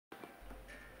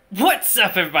What's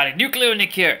up, everybody? Nuclear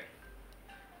Nick here,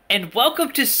 and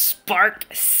welcome to Spark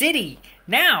City.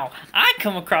 Now, I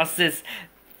come across this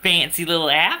fancy little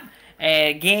app,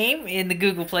 a game in the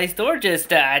Google Play Store.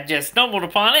 I just stumbled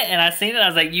upon it, and I seen it. I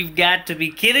was like, "You've got to be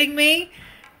kidding me!"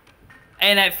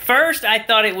 And at first, I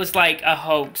thought it was like a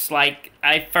hoax.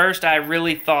 At first, I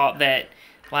really thought that,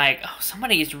 oh,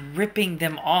 somebody is ripping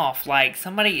them off. Like,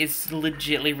 somebody is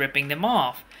legitly ripping them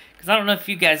off. Because I don't know if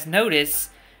you guys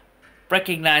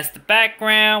recognize the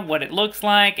background, what it looks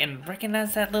like, and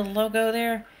recognize that little logo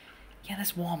there? Yeah,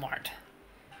 that's Walmart.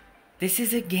 This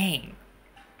is a game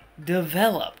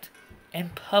developed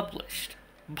and published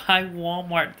by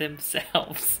Walmart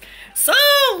themselves. So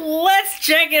let's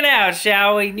check it out,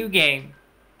 shall we? New game.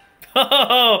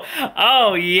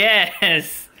 Oh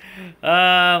yes.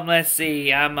 Let's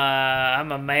see. I'm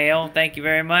a male. Thank you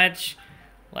very much.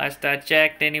 Last I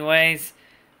checked, anyways.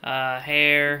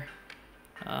 Hair.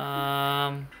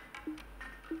 Yeah,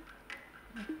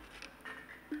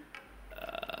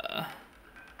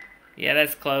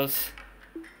 that's close.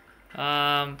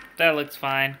 That looks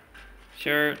fine.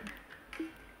 Shirt.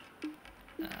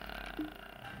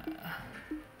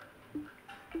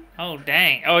 Oh,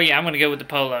 dang. Oh, yeah, I'm gonna go with the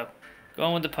polo.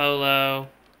 Going with the polo.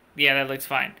 Yeah, that looks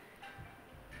fine.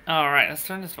 Alright, let's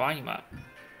turn this volume up.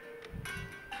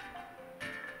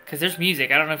 Because there's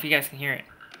music. I don't know if you guys can hear it.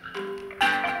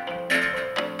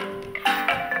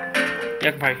 Y'all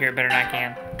can probably hear it better than I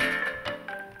can.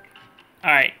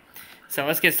 Alright, so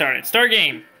let's get started. Start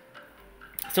game.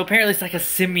 So apparently it's like a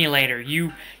simulator.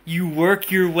 You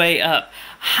work your way up.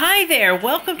 Hi there,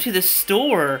 welcome to the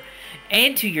store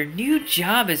and to your new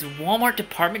job as Walmart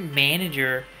department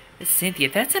manager. It's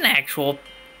Cynthia. That's an actual...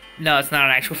 No, it's not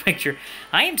an actual picture.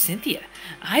 I am Cynthia.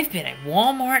 I've been a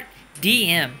Walmart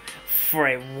DM for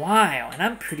a while, and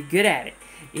I'm pretty good at it,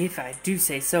 if I do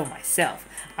say so myself.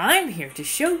 I'm here to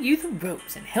show you the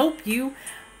ropes and help you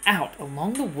out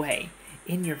along the way.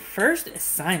 In your first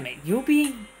assignment, you'll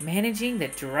be managing the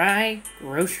dry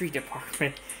grocery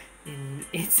department.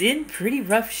 It's in pretty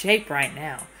rough shape right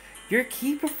now. Your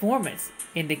key performance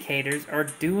indicators are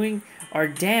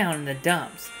down in the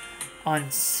dumps.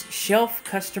 On shelf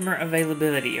customer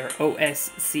availability, or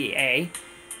OSCA,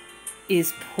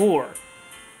 is poor,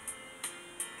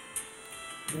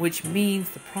 which means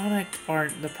the products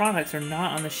are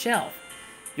not on the shelf.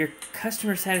 Your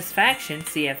customer satisfaction,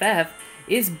 CFF,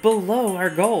 is below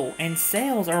our goal, and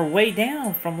sales are way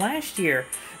down from last year.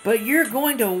 But you're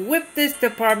going to whip this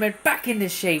department back into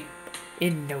shape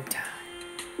in no time.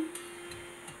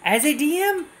 As a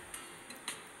DM,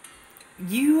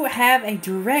 you have a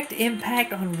direct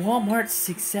impact on Walmart's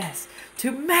success.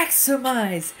 To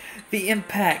maximize the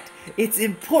impact, it's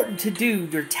important to do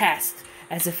your tasks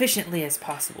as efficiently as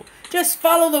possible. Just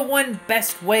follow the one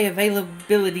best way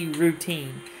availability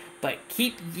routine. But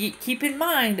keep in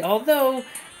mind, although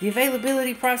the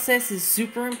availability process is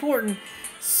super important,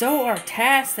 so are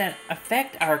tasks that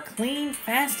affect our clean,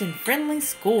 fast, and friendly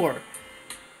score.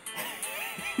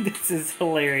 This is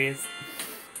hilarious.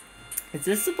 Is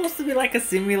this supposed to be like a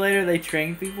simulator they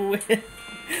train people with?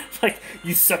 Like,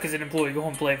 you suck as an employee, go home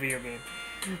and play a video game.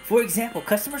 For example,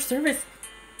 customer service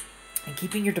and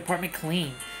keeping your department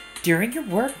clean. During your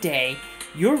workday,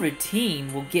 your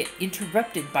routine will get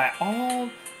interrupted by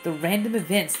all the random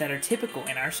events that are typical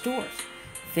in our stores.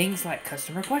 Things like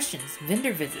customer questions,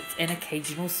 vendor visits, and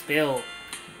occasional spill.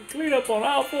 Clean up on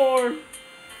aisle 4.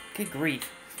 Good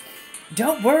grief.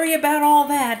 Don't worry about all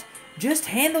that. Just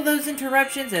handle those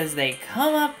interruptions as they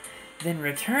come up, then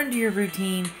return to your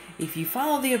routine. If you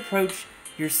follow the approach,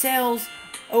 your sales,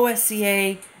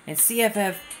 OSCA, and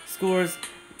CFF scores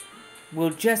will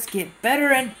just get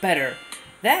better and better.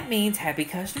 That means happy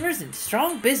customers and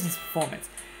strong business performance.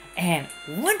 And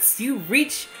once you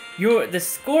reach the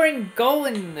scoring goal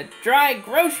in the dry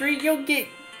grocery, you'll get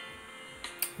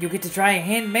to try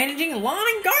hand managing lawn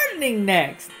and gardening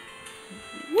next.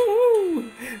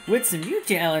 Woo! With some new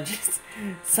challenges,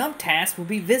 some tasks will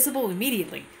be visible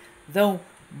immediately, though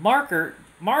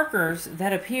markers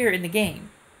that appear in the game.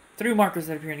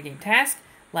 Tasks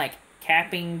like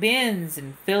capping bins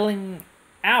and filling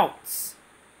outs.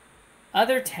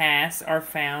 Other tasks are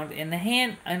found in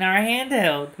our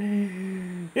handheld.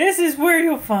 This is where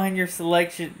you'll find your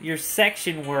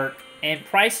section work and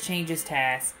price changes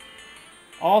tasks.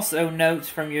 Also notes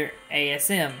from your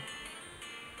ASM.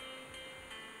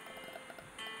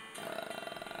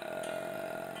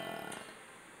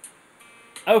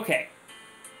 Okay.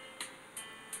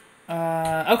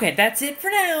 Okay, that's it for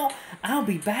now. I'll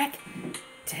be back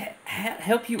to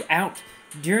help you out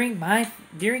during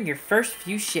your first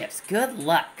few shifts. Good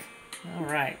luck. All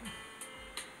right.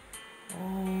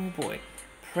 Oh boy.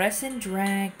 Press and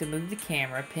drag to move the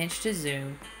camera. Pinch to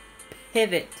zoom.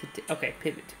 Pivot to... Okay,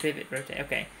 pivot to pivot. Rotate.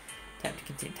 Okay. Tap to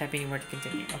continue. Tap anywhere to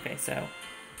continue. Okay, so...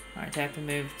 Alright, tap to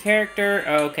move character.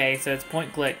 Okay, so it's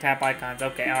point click, tap icons.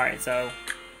 Okay, alright, so...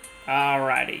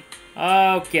 Alrighty.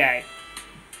 Okay.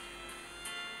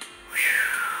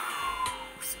 Whew.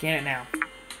 Scan it now.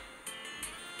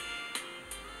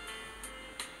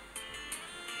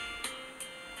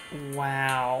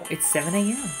 Wow. It's 7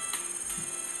 a.m.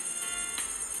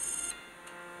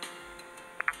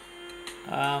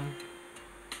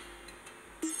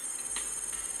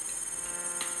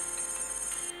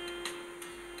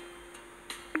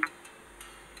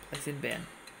 Place in bin.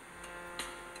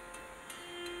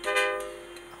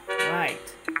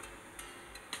 Alright.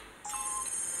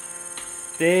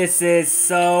 This is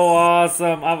so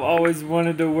awesome. I've always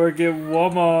wanted to work at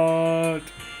Walmart.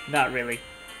 Not really.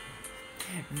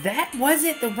 That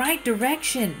wasn't the right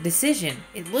decision.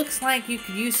 It looks like you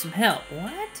could use some help.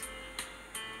 What?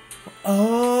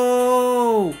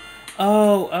 Oh. I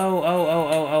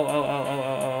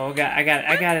got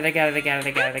it.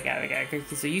 Okay,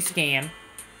 so you scan.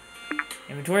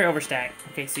 Inventory overstack.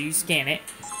 Okay, so you scan it.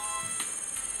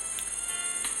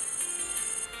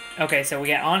 Okay, so we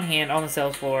got on hand on the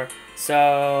sales floor.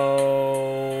 So...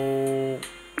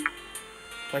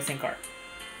 Place in cart.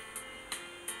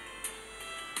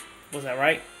 Was that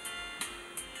right?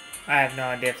 I have no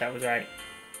idea if that was right.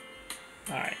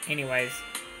 Alright, anyways.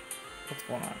 What's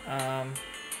going on?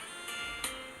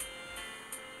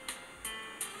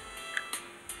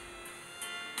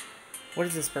 What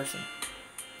is this person?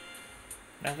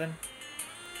 Nothing?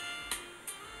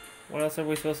 What else are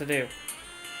we supposed to do?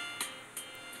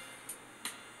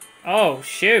 Oh,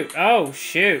 shoot. Oh,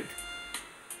 shoot.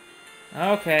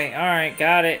 Okay, alright,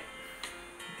 got it.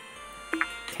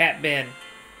 Cat bin.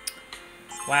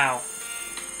 Wow.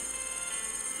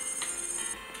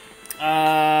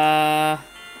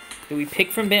 Do we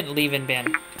pick from bin? Leave in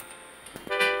bin.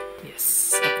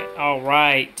 Yes. Okay,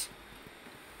 alright.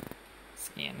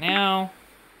 Scan now.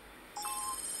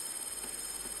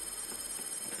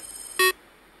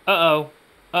 Uh-oh.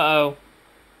 Uh-oh.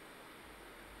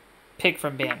 Pick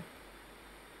from bin.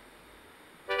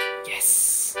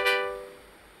 Yes.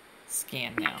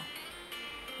 Scan now.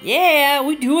 Yeah,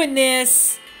 we're doing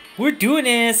this. We're doing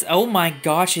this. Oh my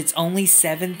gosh, it's only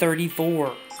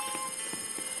 7:34.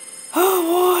 Oh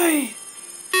boy.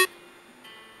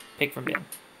 Pick from bin.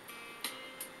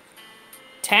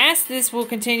 Task this will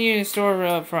continue to store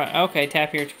up front. Okay,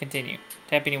 tap here to continue.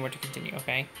 Tap anywhere to continue,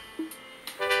 okay.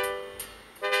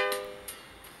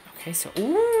 Okay, so,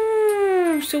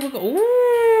 ooh, so we'll go,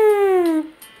 ooh,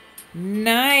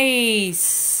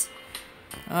 nice.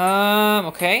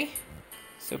 Okay,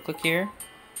 so click here,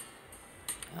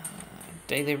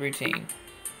 daily routine.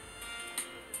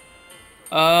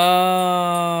 Oh,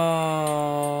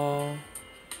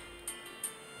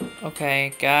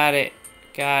 okay, got it.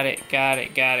 Okay, how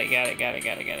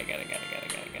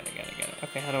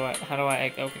do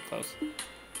I, okay, close.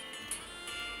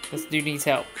 This dude needs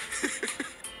help.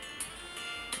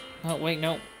 Oh, wait,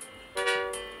 no.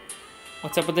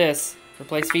 What's up with this?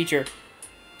 Replace feature.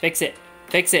 Fix it.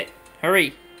 Fix it.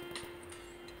 Hurry.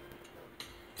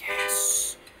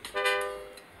 Yes.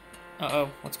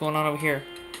 Uh-oh. What's going on over here?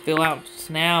 Fill out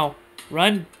now.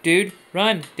 Run, dude.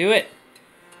 Run. Do it.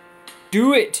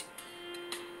 Do it.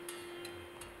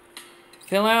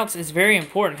 Fill outs is very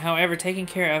important. However, taking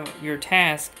care of your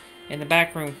task in the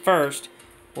back room first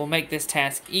will make this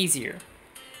task easier.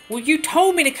 Well, you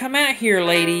told me to come out here,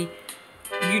 lady.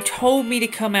 You told me to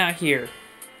come out here.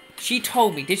 She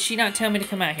told me. Did she not tell me to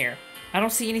come out here? I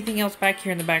don't see anything else back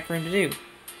here in the back room to do.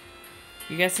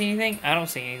 You guys see anything? I don't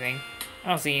see anything. I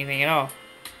don't see anything at all.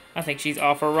 I think she's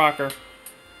off her rocker.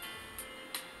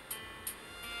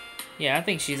 Yeah, I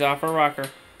think she's off her rocker.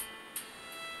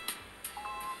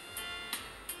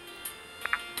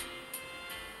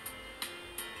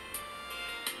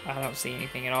 I don't see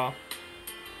anything at all.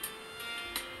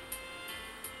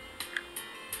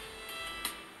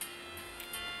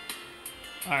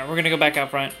 Alright, we're gonna go back out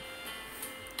front.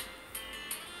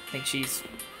 I think she's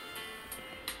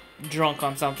drunk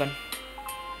on something.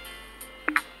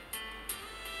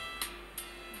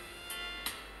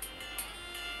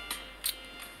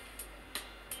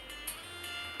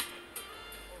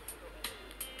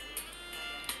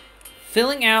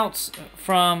 Filling outs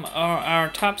from our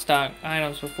top stock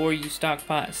items before you stock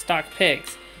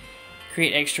picks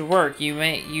create extra work. You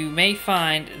may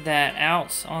find that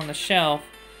outs on the shelf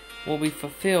will be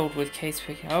fulfilled with case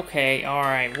picking. Okay,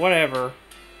 alright, whatever.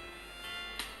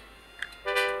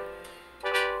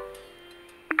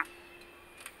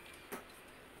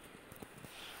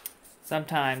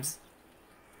 Sometimes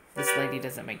this lady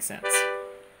doesn't make sense.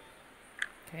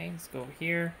 Okay, let's go over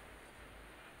here.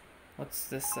 What's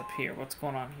this up here? What's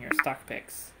going on here? Stock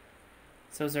picks.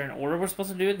 So is there an order we're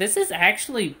supposed to do? This is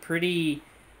actually pretty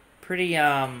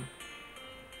in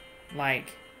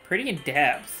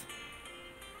depth.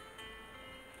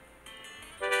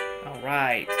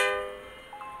 Alright.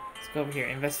 Let's go over here.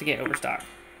 Investigate overstock.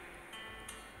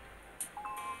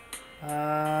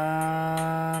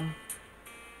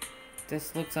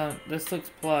 This looks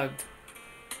plugged.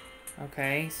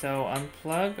 Okay, so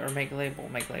unplug or make label?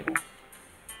 Make label.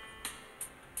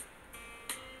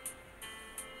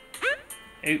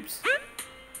 Oops.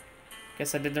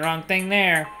 Guess I did the wrong thing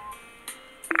there.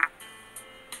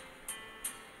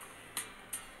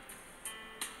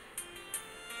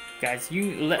 Guys,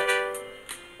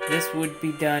 this would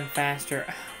be done faster.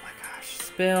 Oh my gosh,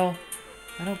 spill.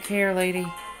 I don't care, lady.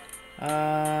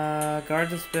 Guard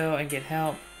the spill and get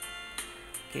help.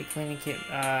 Get cleaning kit.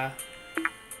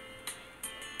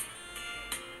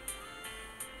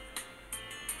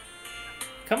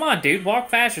 Come on, dude. Walk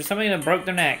faster. Somebody done broke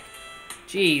their neck.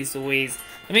 Jeez Louise.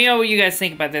 Let me know what you guys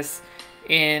think about this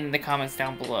in the comments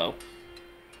down below.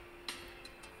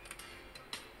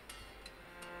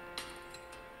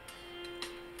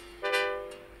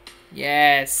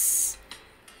 Yes.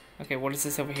 Okay, what is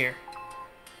this over here?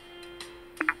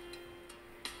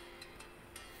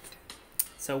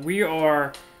 So we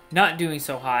are not doing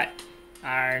so hot.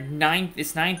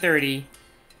 It's 9:30.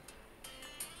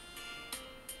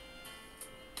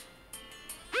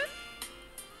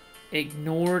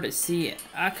 Ignored see.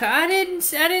 I didn't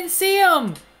see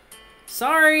him.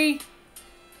 Sorry.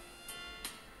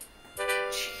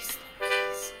 Jeez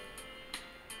Louise.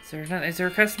 Is there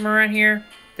a customer around here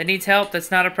that needs help that's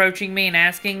not approaching me and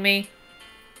asking me?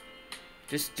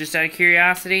 Just out of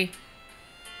curiosity.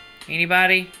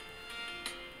 Anybody?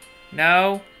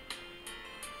 No?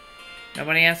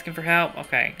 Nobody asking for help?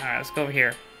 Okay, alright, let's go over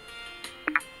here.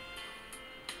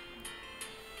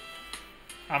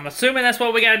 I'm assuming that's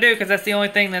what we gotta do, because that's the only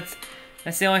thing that's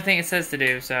the only thing it says to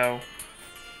do, so.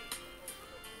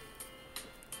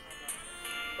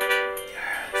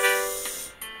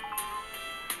 Yes.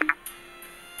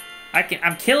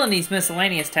 I'm killing these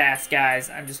miscellaneous tasks, guys.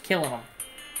 I'm just killing them.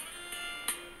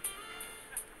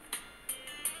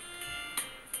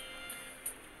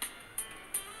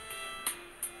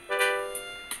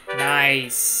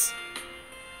 Nice.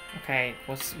 Okay,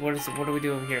 what do we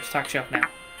do over here? Stock shelf now.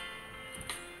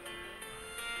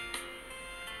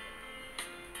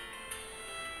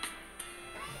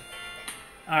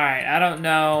 Alright, I don't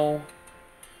know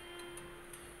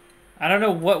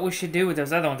what we should do with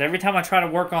those other ones. Every time I try to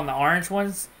work on the orange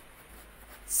ones,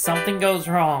 something goes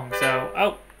wrong. So,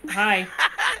 oh, hi.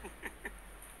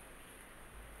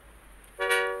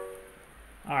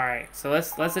 Alright, so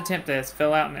let's attempt this.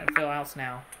 Fill outs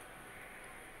now.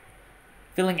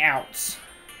 Filling outs.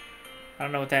 I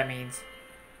don't know what that means.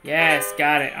 Yes,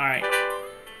 got it. Alright.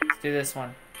 Let's do this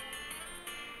one.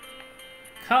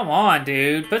 Come on,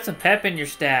 dude. Put some pep in your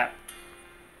step.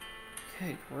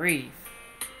 Good grief.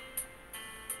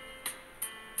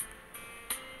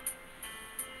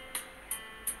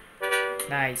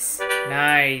 Nice.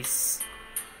 Nice.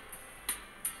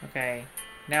 Okay.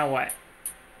 Now what?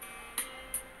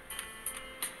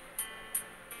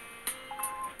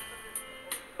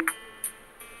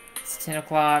 It's 10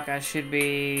 o'clock. I should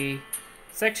be...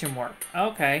 Section work.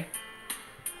 Okay.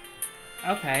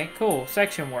 Okay, cool.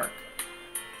 Section work.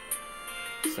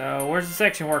 So, where's the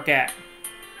section work at?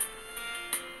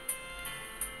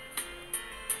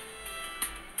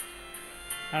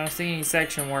 I don't see any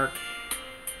section work.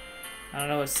 I don't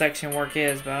know what section work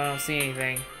is, but I don't see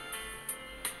anything.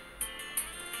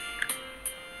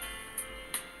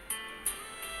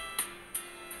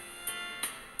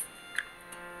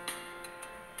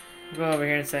 I'll go over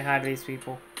here and say hi to these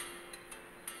people.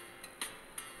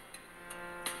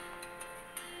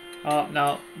 Oh,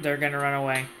 no, they're gonna run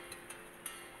away.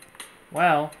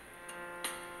 Well,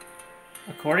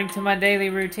 according to my daily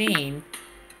routine,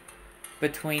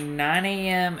 between 9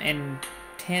 a.m. and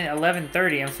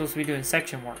 11:30, I'm supposed to be doing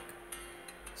section work.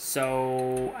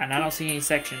 So, and I don't see any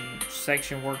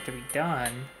section work to be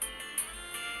done.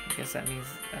 I guess that means,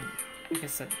 I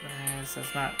guess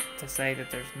that's not to say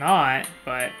that there's not,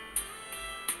 but...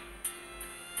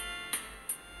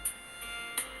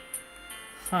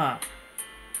 Huh.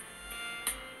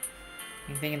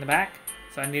 Anything in the back?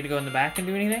 So I need to go in the back and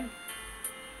do anything?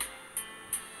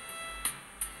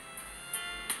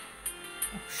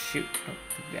 Oh shoot, don't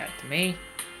do that to me.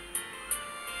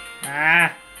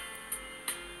 Ah!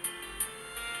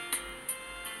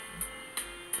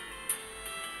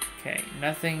 Okay,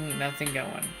 nothing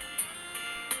going.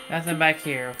 Nothing back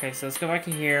here. Okay, so let's go back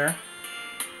in here.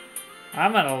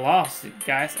 I'm at a loss,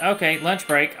 guys. Okay, lunch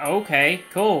break. Okay,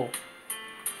 cool.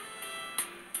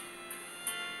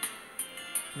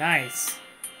 Nice.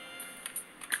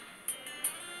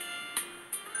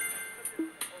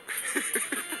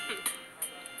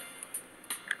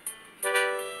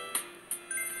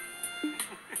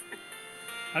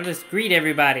 I'll just greet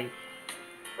everybody.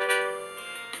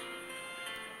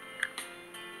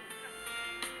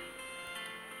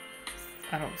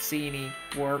 I don't see any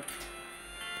work.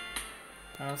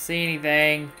 I don't see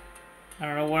anything. I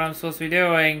don't know what I'm supposed to be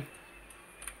doing.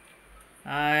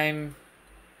 I'm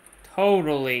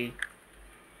totally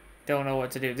don't know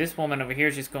what to do. This woman over here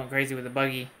is just going crazy with the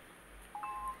buggy.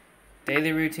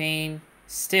 Daily routine.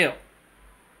 Still.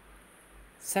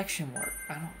 Section work.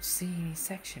 I don't see any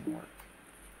section work.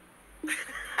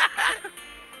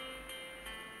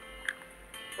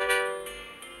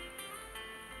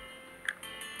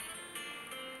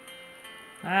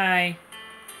 Hi.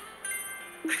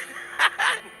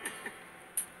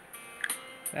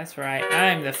 That's right.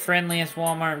 I'm the friendliest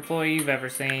Walmart employee you've ever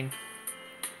seen.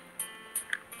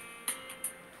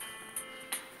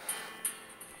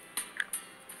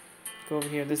 Go over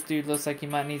here. This dude looks like he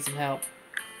might need some help.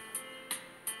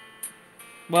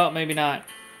 Well, maybe not.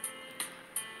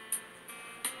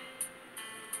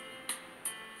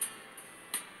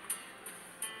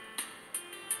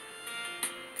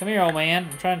 Come here, old man.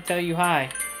 I'm trying to tell you hi.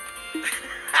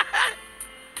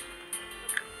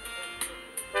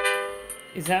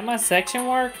 Is that my section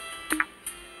work?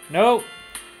 Nope.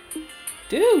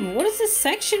 Dude, what is this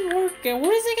section work? What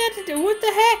does it got to do? What the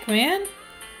heck, man?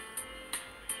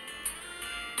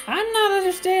 I'm not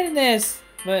understanding this,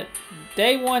 but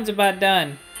day one's about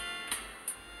done.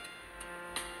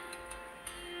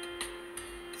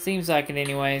 Seems like it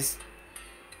anyways.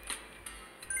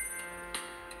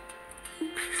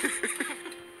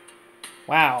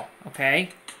 Wow, okay.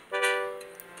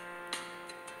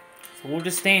 So we'll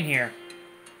just stand here.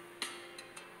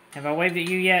 Have I waved at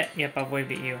you yet? Yep, I've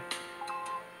waved at you.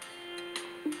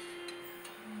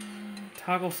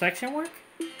 Toggle section work?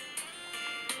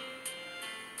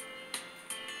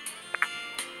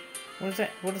 What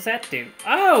does that do?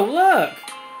 Oh, look!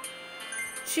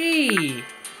 Gee!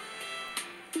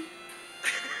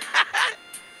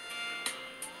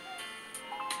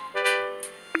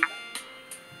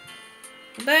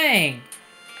 Dang!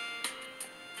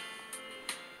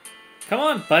 Come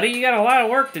on, buddy, you got a lot of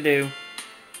work to do.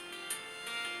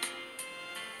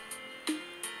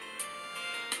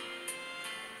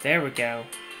 There we go.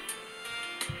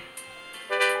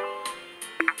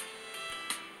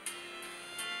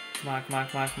 Come on, come on,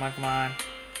 come on, come on, come on.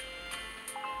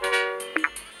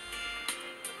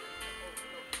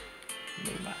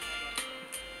 Move on.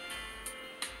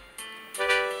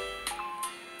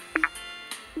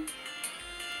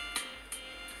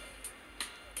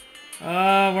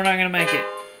 We're not gonna make it.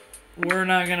 We're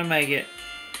not gonna make it.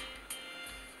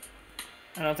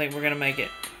 I don't think we're gonna make it.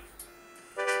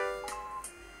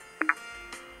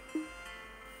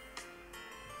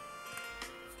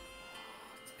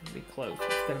 It's gonna be close.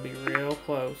 It's gonna be real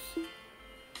close. So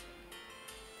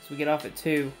we get off at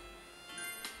 2.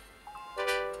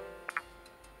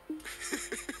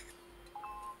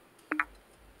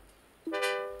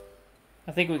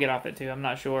 I think we get off at 2. I'm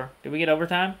not sure. Did we get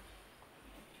overtime?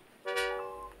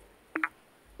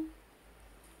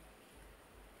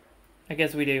 I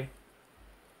guess we do.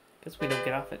 Guess we don't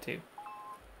get off at 2.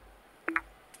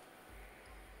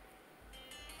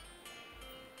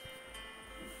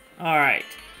 Alright.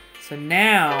 So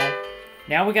now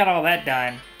we got all that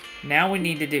done. Now we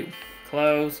need to do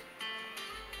close.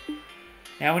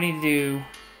 Now we need to do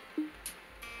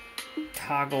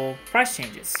toggle price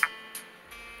changes.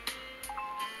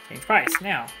 Change price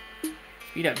now.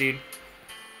 Speed up, dude.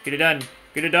 Get it done.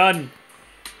 Get it done.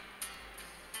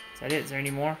 Is that it? Is there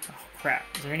any more? Oh, crap.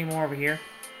 Is there any more over here?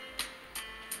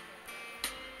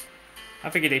 I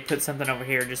figured they put something over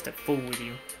here just to fool with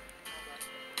you.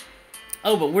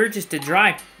 Oh, but we're just the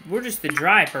dry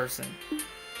person.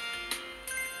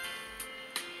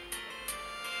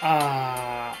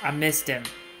 Ah, I missed him.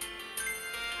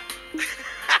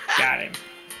 Got him.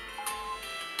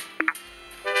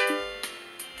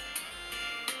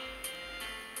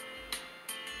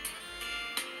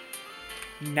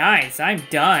 Nice, I'm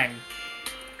done.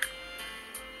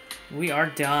 We are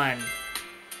done.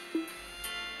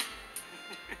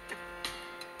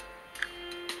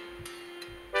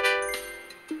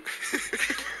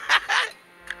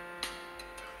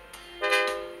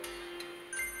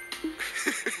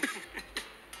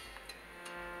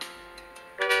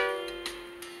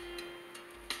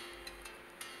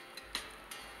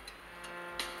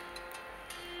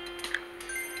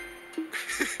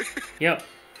 Yep.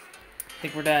 I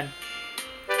think we're done.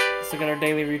 Let's look at our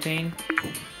daily routine.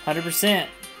 100%.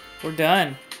 We're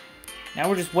done. Now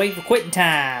we're just waiting for quitting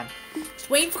time. Just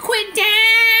waiting for quitting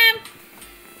time!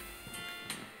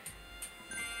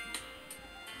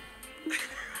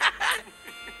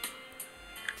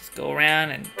 Just go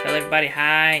around and tell everybody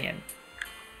hi and...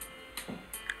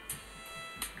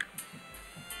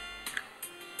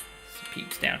 some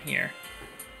peeps down here.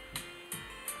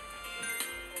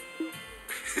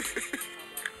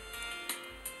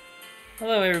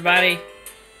 Hello everybody.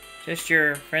 Just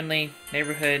your friendly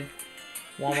neighborhood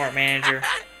Walmart manager.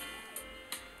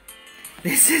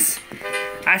 This is...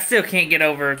 I still can't get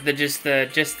over the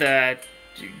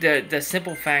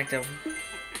simple fact of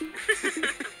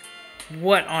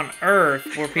what on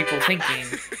earth were people thinking?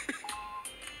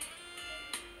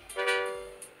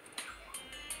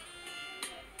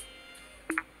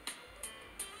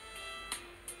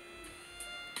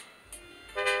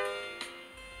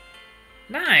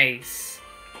 Nice.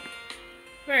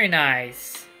 Very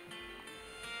nice.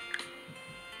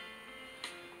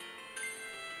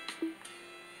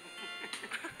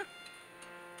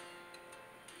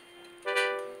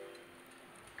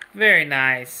 Very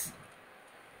nice.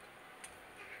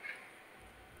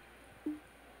 I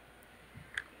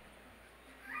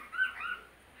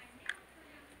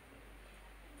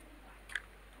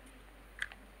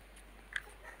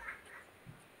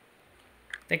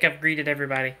think I've greeted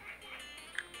everybody.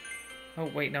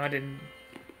 Oh, wait, no, I didn't.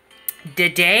 The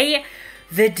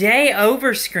day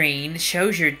over screen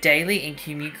shows your daily and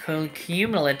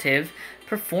cumulative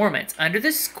performance. Under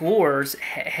the scores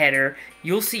header,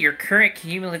 you'll see your current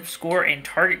cumulative score and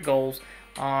target goals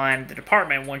on the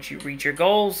department. Once you reach your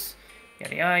goals,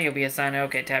 yada yada, you'll be assigned.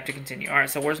 Okay, tap to continue. Alright,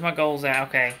 so where's my goals at?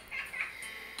 Okay.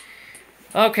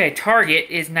 Okay, target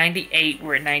is 98.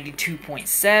 We're at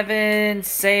 92.7.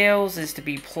 Sales is to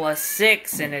be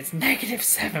 +6, and it's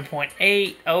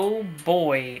 -7.8. Oh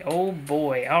boy. Oh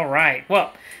boy. Alright.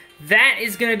 Well, that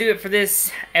is going to do it for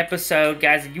this episode,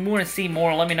 guys. If you want to see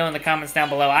more, let me know in the comments down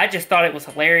below. I just thought it was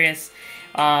hilarious.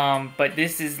 But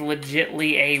this is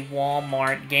legitly a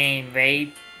Walmart game.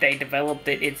 They developed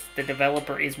it. The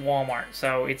developer is Walmart,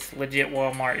 so it's legit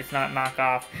Walmart. It's not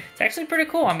knockoff. It's actually pretty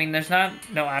cool. I mean,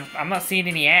 I'm not seeing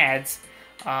any ads.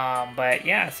 But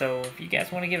yeah, so if you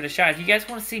guys want to give it a shot, if you guys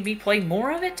want to see me play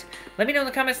more of it, let me know in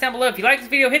the comments down below. If you like this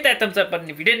video, hit that thumbs up button.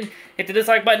 If you didn't, hit the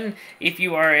dislike button. If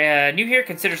you are new here,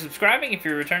 consider subscribing. If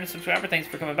you're a returning subscriber, thanks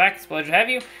for coming back. It's a pleasure to have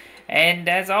you. And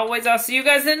as always, I'll see you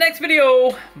guys in the next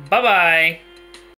video. Bye-bye.